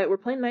 But we're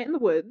playing Night in the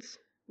Woods,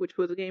 which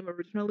was a game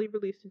originally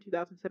released in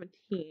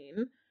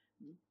 2017.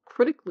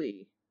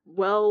 Critically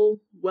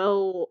well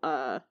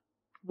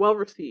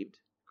received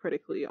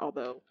critically,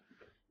 although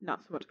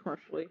not so much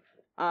commercially.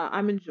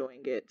 I'm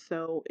enjoying it.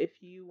 So if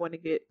you want to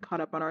get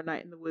caught up on our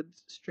Night in the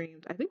Woods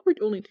streams, I think we're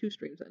only 2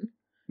 streams in.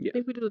 Yeah. I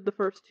think we did the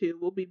first 2.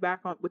 We'll be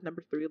back on with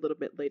number 3 a little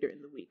bit later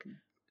in the week.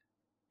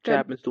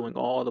 Chapman's doing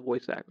all the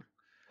voice acting.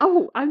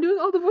 Oh, I'm doing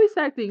all the voice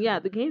acting. Yeah,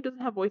 the game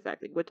doesn't have voice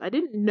acting, which I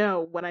didn't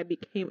know when I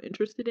became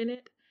interested in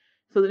it.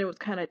 So then it was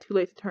kind of too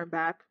late to turn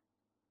back.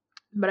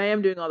 But I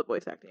am doing all the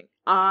voice acting.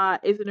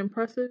 Is it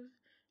impressive?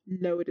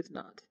 No, it is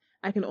not.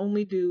 I can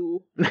only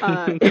do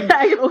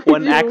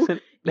one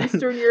accent,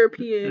 Eastern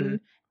European,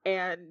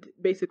 and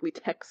basically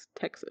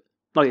Texan.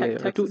 Oh yeah,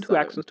 two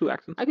accents.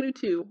 I can do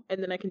 2,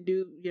 and then I can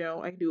do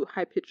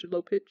high pitch or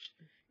low pitch,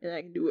 and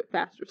I can do it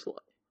fast or slow.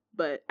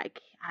 But I've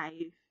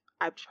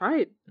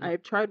tried.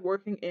 I've tried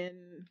working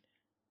in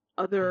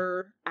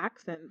other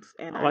accents,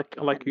 and I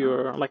like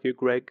your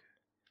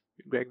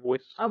Greg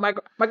voice. Oh my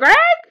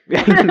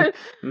Greg!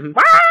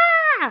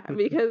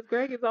 Because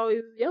Greg is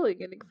always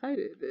yelling and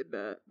excited,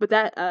 and but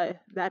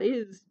that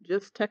is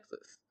just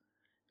Texas.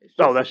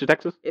 That's just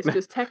Texas. It's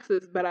just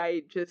Texas, but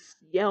I just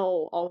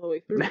yell all the way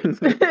through.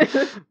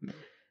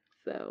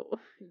 So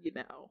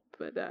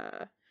but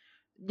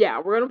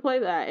yeah, we're gonna play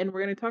that, and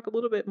we're gonna talk a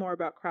little bit more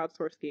about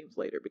crowdsourced games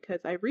later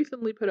because I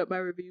recently put up my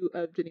review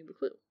of Jenny the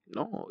Clue.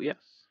 Oh yes,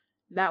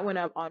 that went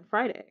up on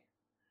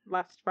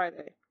last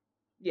Friday.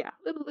 Yeah,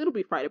 it'll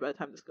be Friday by the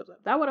time this goes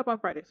up. That went up on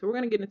Friday, so we're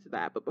going to get into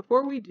that. But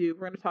before we do,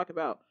 we're going to talk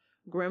about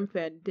Grim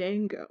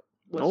Fandago.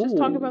 Let's just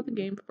talk about the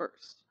game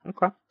first.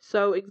 Okay.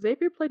 So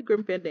Xavier played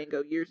Grim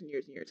Fandago years and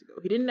years and years ago.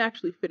 He didn't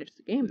actually finish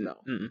the game, though.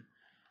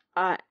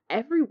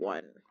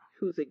 Everyone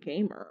who's a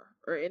gamer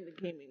or in the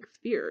gaming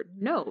sphere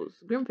knows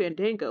Grim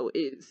Fandago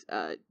is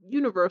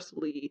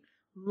universally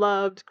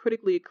loved,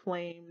 critically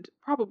acclaimed,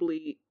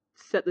 probably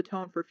set the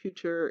tone for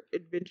future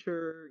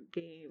adventure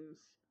games.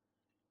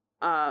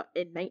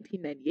 In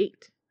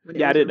 1998.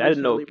 Yeah, I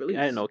didn't know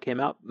it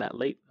came out that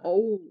late.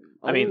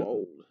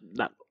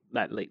 Not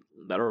that late,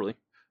 that early.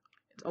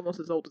 It's almost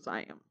as old as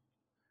I am.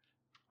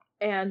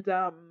 And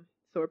so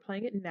we're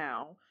playing it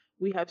now.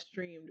 We have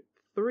streamed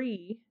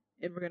 3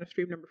 and we're going to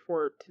stream number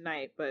 4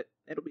 tonight, but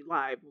it'll be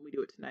live when we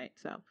do it tonight.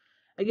 So,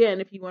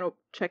 again, if you want to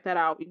check that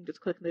out, you can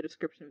just click in the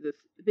description of this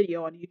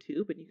video on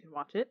YouTube and you can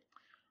watch it.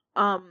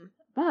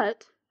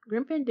 But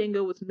Grim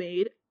Fandango was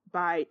made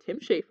by Tim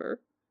Schafer,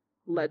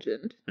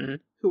 legend,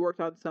 who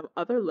worked on some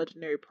other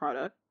legendary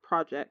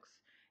projects,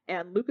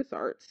 and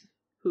LucasArts,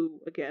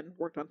 who, again,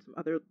 worked on some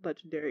other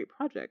legendary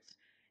projects.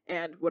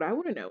 And what I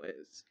want to know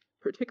is,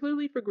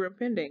 particularly for Grim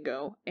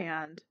Fandango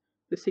and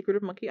The Secret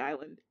of Monkey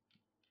Island,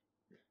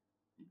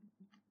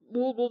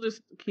 we'll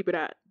just keep it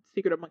at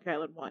Secret of Monkey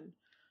Island 1.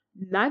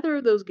 Neither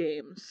of those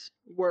games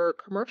were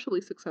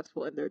commercially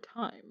successful in their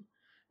time,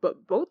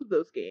 but both of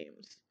those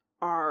games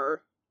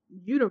are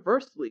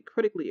universally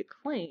critically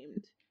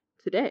acclaimed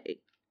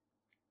today.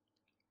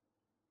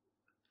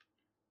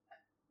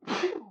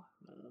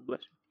 Bless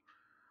you.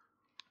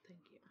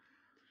 Thank you.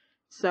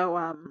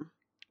 So,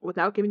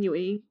 without giving you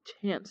any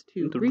chance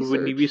to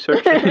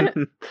research,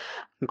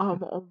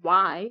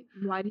 why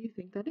do you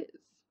think that is?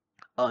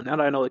 Now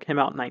that I know it came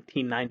out in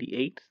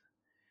 1998,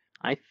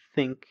 I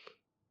think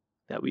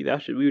that we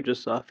were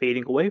just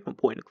fading away from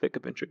point-and-click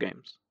adventure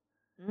games.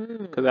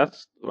 Because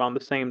that's around the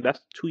same.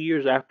 That's 2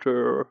 years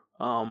after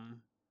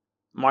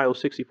Mario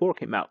 64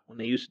 came out, when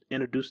they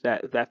introduced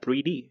that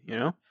 3D. You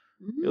know,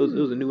 it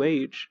was a new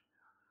age.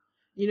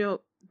 You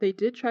know, they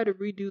did try to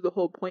redo the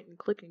whole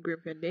point-and-click in Grim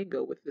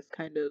Fandango with this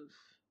kind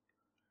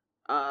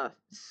of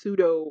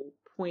pseudo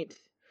point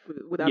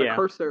without a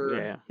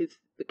cursor. Yeah.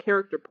 The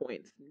character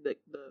points. The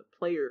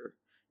player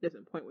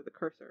doesn't point with a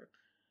cursor.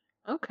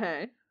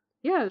 Okay.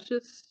 Yeah, it's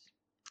just.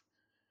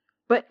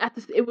 But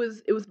it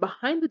was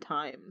behind the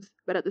times,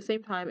 but at the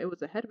same time, it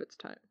was ahead of its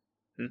time.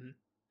 Mm-hmm.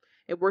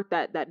 It worked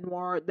that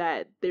noir,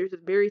 that there's a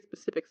very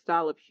specific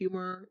style of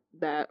humor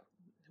that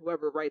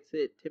whoever writes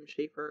it, Tim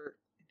Schafer,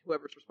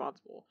 whoever's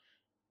responsible,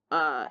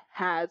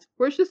 has,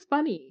 where it's just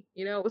funny.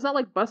 You know, it's not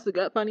like bust a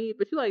gut funny,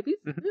 but you're like, this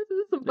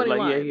is some funny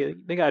lines. Yeah,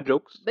 they got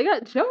jokes. They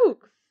got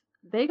jokes.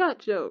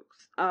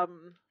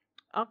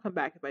 I'll come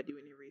back if I do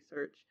any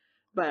research,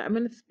 but I'm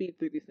going to speed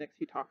through these next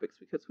few topics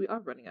because we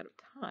are running out of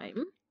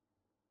time.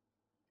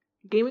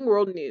 Gaming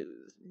World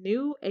News.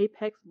 New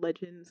Apex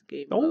Legends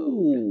game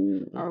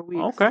mode. Are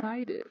we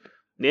excited?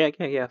 Yeah.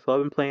 So I've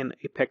been playing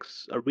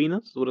Apex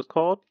Arenas, is what it's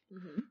called.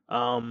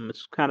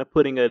 It's kind of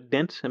putting a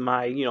dent in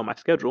my, my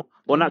schedule.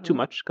 Well, not too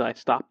much, because I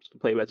stopped to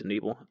play Resident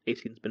Evil.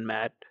 AC's been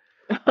mad.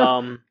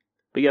 But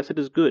yes, it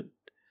is good.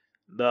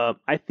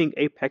 I think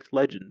Apex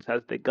Legends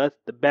has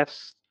the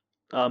best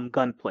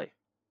gunplay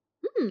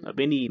of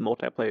any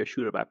multiplayer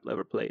shooter I've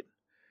ever played.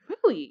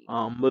 Really?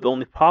 But the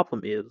only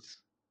problem is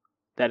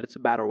that it's a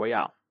battle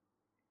royale.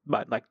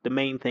 But like the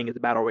main thing is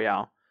battle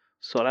royale.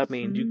 So that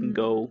means you can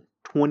go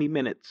 20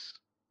 minutes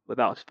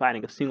without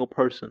fighting a single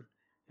person,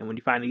 and when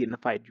you finally get in a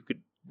fight, you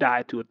could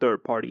die to a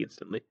third party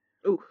instantly.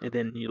 Ooh. And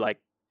then you're like,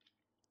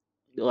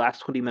 the last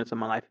 20 minutes of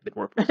my life have been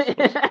worthless.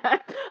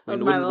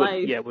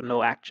 With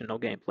no action, no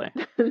gameplay.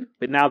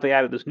 But now they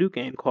added this new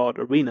game called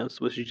Arenas,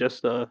 which is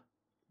just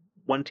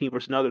one team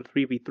versus another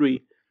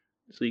 3v3,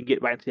 so you can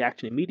get right into the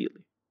action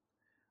immediately.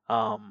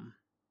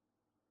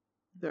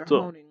 They're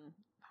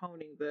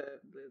honing the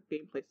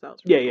gameplay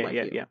styles. Yeah.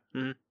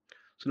 Mm-hmm.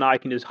 So now I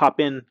can just hop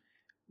in,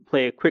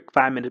 play a quick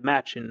 5-minute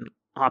match, and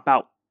hop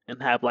out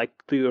and have I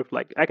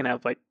can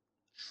have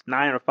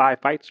 9 or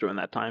 5 fights during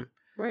that time,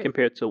 right,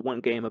 compared to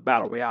one game of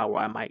battle royale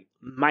where I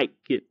might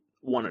get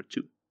 1 or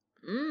 2.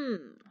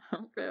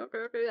 Okay.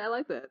 I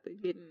like that. They're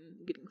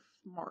getting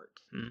smart.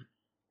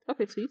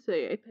 Okay, so you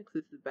say Apex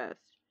is the best.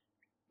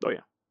 Oh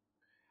yeah.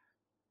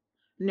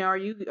 Now, are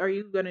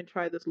you gonna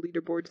try this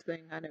leaderboards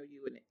thing? I know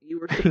you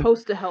were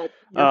supposed to help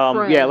your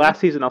friend. Yeah, last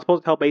season I was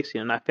supposed to help AC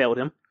and I failed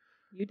him.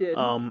 You did.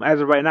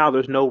 As of right now,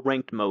 there's no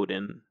ranked mode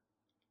in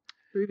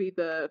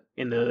the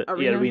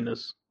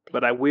arenas.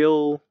 But I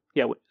will.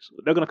 Yeah,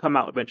 they're gonna come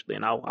out eventually,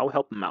 and I'll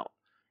help them out.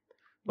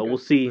 But we'll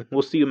see.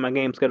 We'll see what my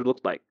game schedule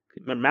looks like.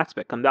 Remember, Mass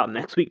Effect comes out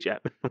next week,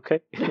 Chapman. Okay.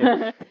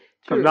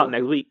 Comes out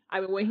next week. I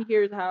mean, when he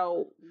hears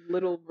how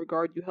little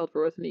regard you held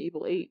for Resident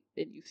Evil 8,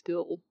 and you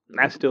still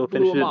finished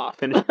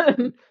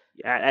it.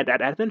 Yeah, I had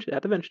to finish it.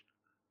 Okay.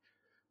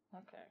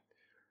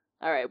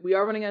 All right, we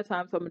are running out of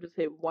time, so I'm gonna just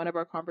hit one of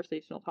our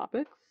conversational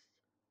topics.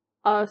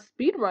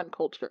 Speedrun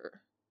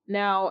culture.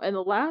 Now, in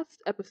the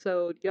last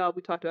episode,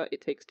 we talked about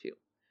It Takes Two.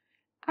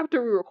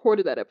 After we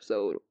recorded that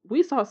episode,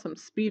 we saw some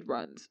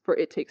speedruns for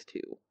It Takes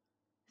Two.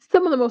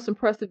 Some of the most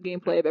impressive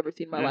gameplay I've ever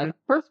seen in my life.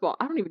 First of all,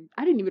 I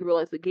didn't even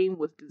realize the game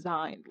was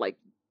designed like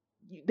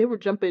they were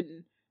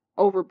jumping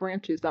over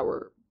branches that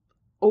were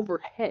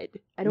overhead.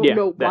 I don't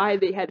know why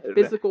they had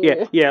physical.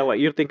 Like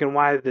you're thinking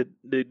why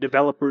the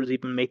developers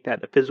even make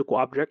that a physical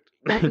object.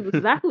 That's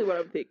exactly what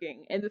I'm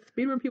thinking. And the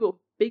speedrun people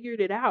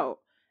figured it out.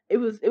 It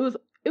was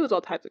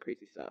all types of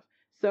crazy stuff.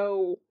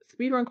 So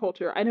speedrun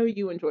culture. I know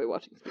you enjoy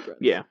watching speedruns.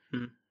 Yeah.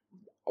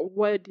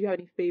 What do you have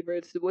any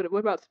favorites? What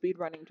about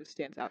speedrunning just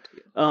stands out to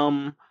you?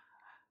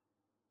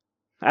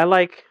 I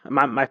like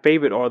my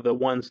favorite are the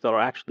ones that are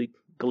actually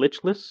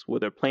glitchless, where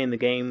they're playing the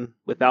game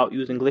without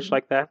using glitch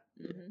like that,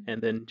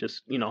 and then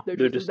just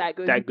they're just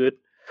that good.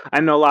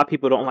 I know a lot of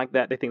people don't like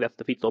that. They think that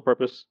defeats all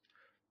purpose.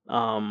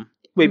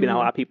 Maybe not a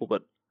lot of people,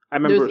 but I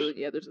remember.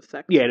 There's a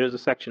section. Yeah, there's a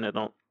section that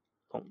don't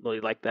really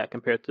like that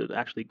compared to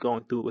actually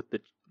going through with the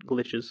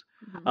glitches.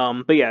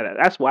 But yeah,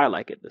 that's why I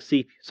like it, to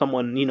see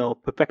someone,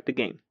 perfect the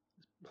game,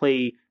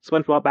 play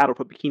SpongeBob Battle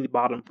for Bikini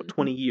Bottom for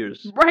 20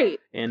 years, right,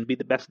 and be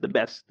the best of the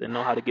best and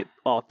know how to get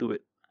all through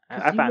it.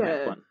 I find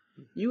that fun.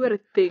 You gotta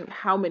think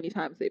how many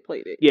times they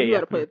played it. Yeah, you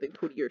gotta play the thing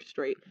 20 years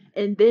straight.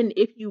 And then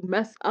if you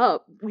mess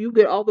up, you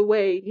get all the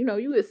way, you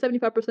get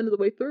 75% of the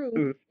way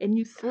through, and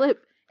you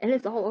slip, and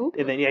it's all over.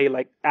 And then you're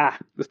like,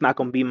 it's not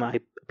gonna be my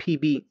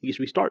PB. You just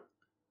restart.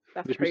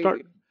 That's just crazy.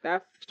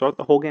 Start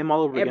the whole game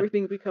all over again.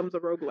 Everything becomes a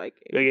roguelike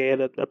game. Yeah,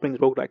 that brings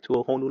roguelike to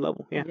a whole new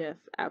level. Yeah. Yes,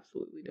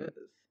 absolutely does.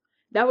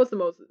 That was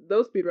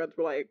those speedruns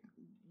were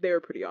they were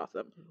pretty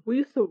awesome. We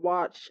used to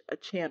watch a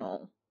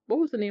channel. What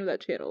was the name of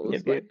that channel?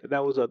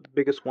 That was the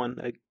biggest one,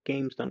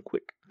 Games Done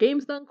Quick.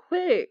 Games Done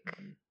Quick.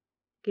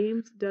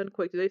 Games Done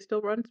Quick. Do they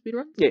still run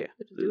speedruns? Yeah.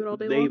 They just do it all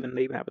day long?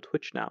 They even have a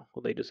Twitch now,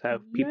 where they just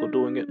have people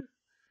doing it.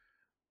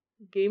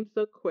 Games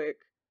Done Quick.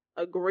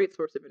 A great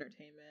source of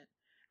entertainment.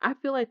 I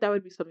feel like that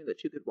would be something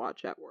that you could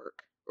watch at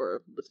work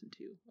or listen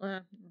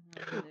to.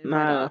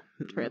 Nah.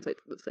 Translate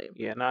to the same.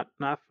 Yeah, not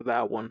for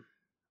that one.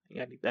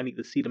 Yeah, I need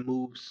to see the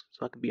moves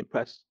so I can be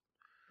impressed.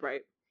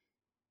 Right.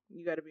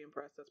 You got to be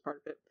impressed. That's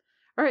part of it.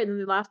 All right, and then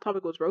the last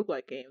topic was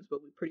roguelike games,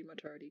 but we pretty much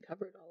already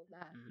covered all of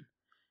that.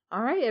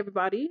 All right,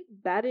 everybody.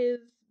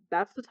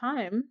 That's the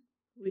time.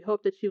 We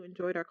hope that you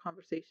enjoyed our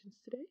conversations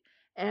today.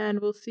 And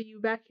we'll see you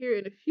back here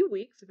in a few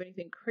weeks. If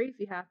anything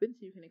crazy happens,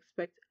 you can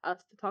expect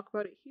us to talk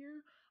about it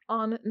here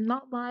on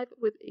Not Live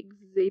with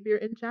Xavier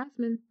and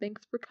Jasmine.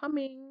 Thanks for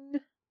coming.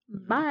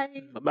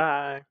 Bye.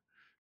 Bye-bye.